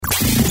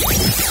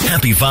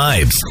Happy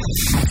vibes.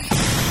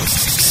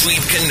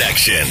 Sweet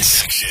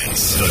connections.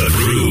 The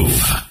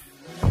Groove.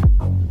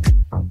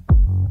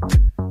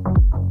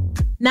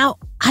 Now,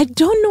 I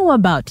don't know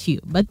about you,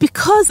 but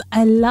because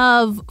I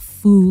love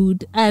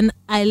food and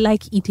I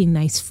like eating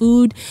nice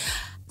food,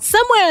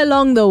 somewhere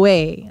along the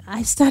way,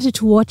 I started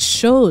to watch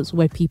shows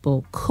where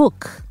people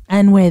cook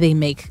and where they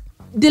make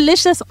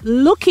delicious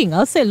looking,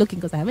 I'll say looking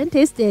because I haven't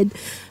tasted,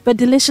 but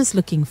delicious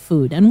looking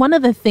food. And one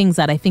of the things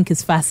that I think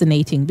is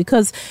fascinating,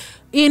 because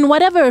in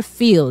whatever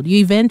field, you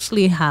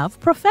eventually have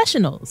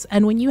professionals.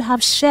 And when you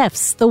have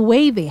chefs, the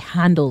way they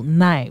handle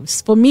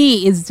knives, for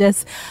me, is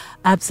just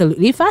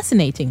absolutely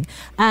fascinating.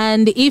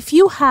 And if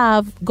you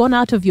have gone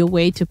out of your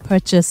way to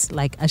purchase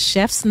like a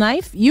chef's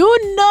knife,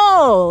 you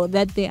know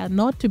that they are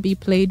not to be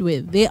played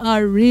with. They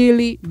are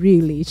really,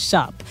 really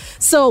sharp.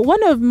 So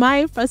one of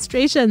my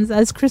frustrations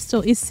as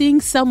Crystal is seeing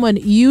someone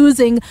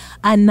using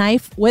a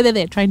knife, whether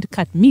they're trying to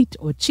cut meat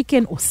or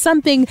chicken or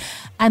something,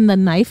 and the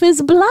knife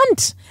is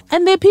blunt.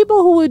 And there are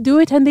people who will do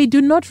it and they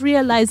do not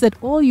realize that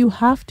all you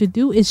have to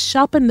do is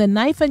sharpen the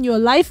knife and your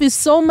life is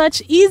so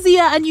much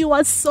easier and you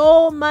are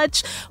so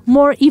much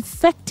more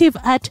effective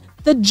at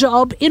the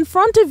job in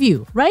front of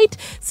you, right?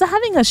 So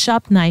having a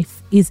sharp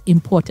knife is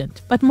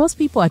important, but most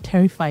people are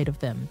terrified of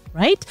them,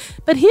 right?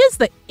 But here's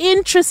the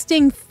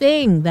interesting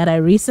thing that I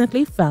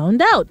recently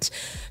found out.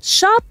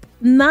 Sharp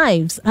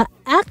knives are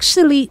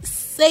actually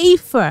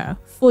safer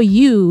for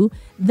you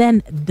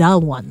than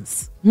dull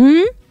ones.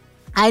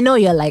 I know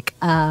you're like,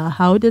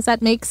 how does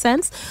that make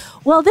sense?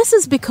 Well, this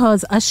is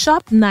because a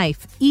sharp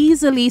knife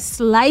easily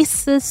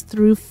slices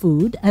through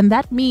food, and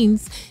that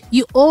means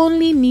you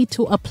only need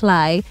to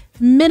apply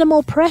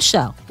minimal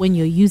pressure when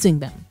you're using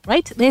them,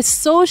 right? They're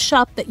so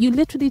sharp that you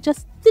literally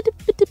just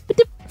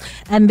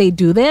and they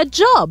do their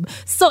job.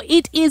 So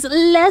it is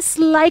less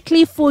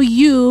likely for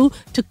you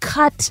to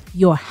cut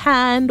your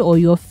hand or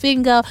your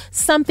finger,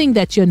 something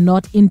that you're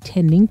not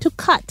intending to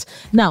cut.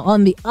 Now,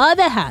 on the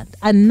other hand,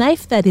 a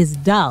knife that is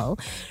dull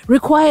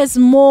requires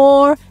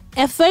more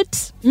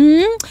effort,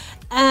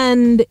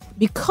 and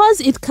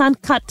because it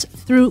can't cut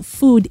through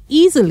food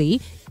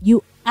easily,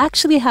 you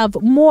actually have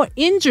more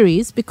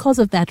injuries because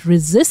of that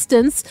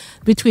resistance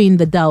between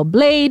the dull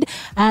blade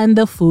and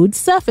the food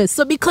surface.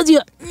 So because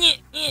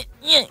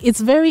it's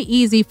very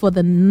easy for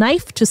the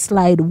knife to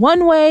slide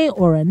one way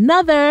or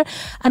another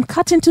and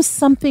cut into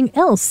something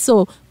else.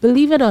 So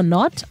believe it or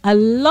not, a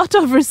lot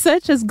of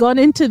research has gone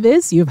into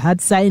this. You've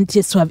had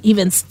scientists who have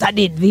even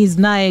studied these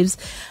knives,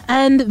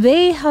 and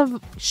they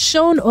have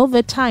shown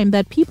over time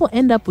that people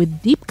end up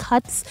with deep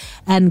cuts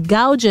and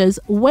gouges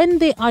when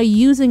they are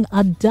using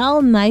a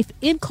dull knife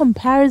in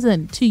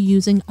comparison to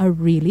using a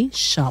really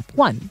sharp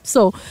one.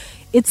 So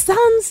it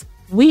sounds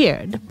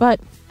weird,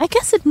 but I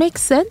guess it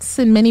makes sense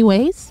in many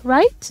ways,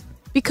 right?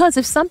 Because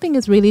if something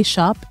is really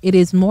sharp, it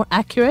is more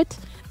accurate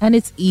and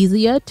it's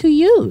easier to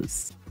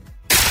use.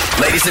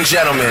 Ladies and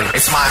gentlemen,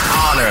 it's my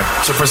honor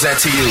to present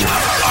to you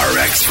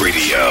RX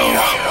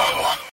Radio.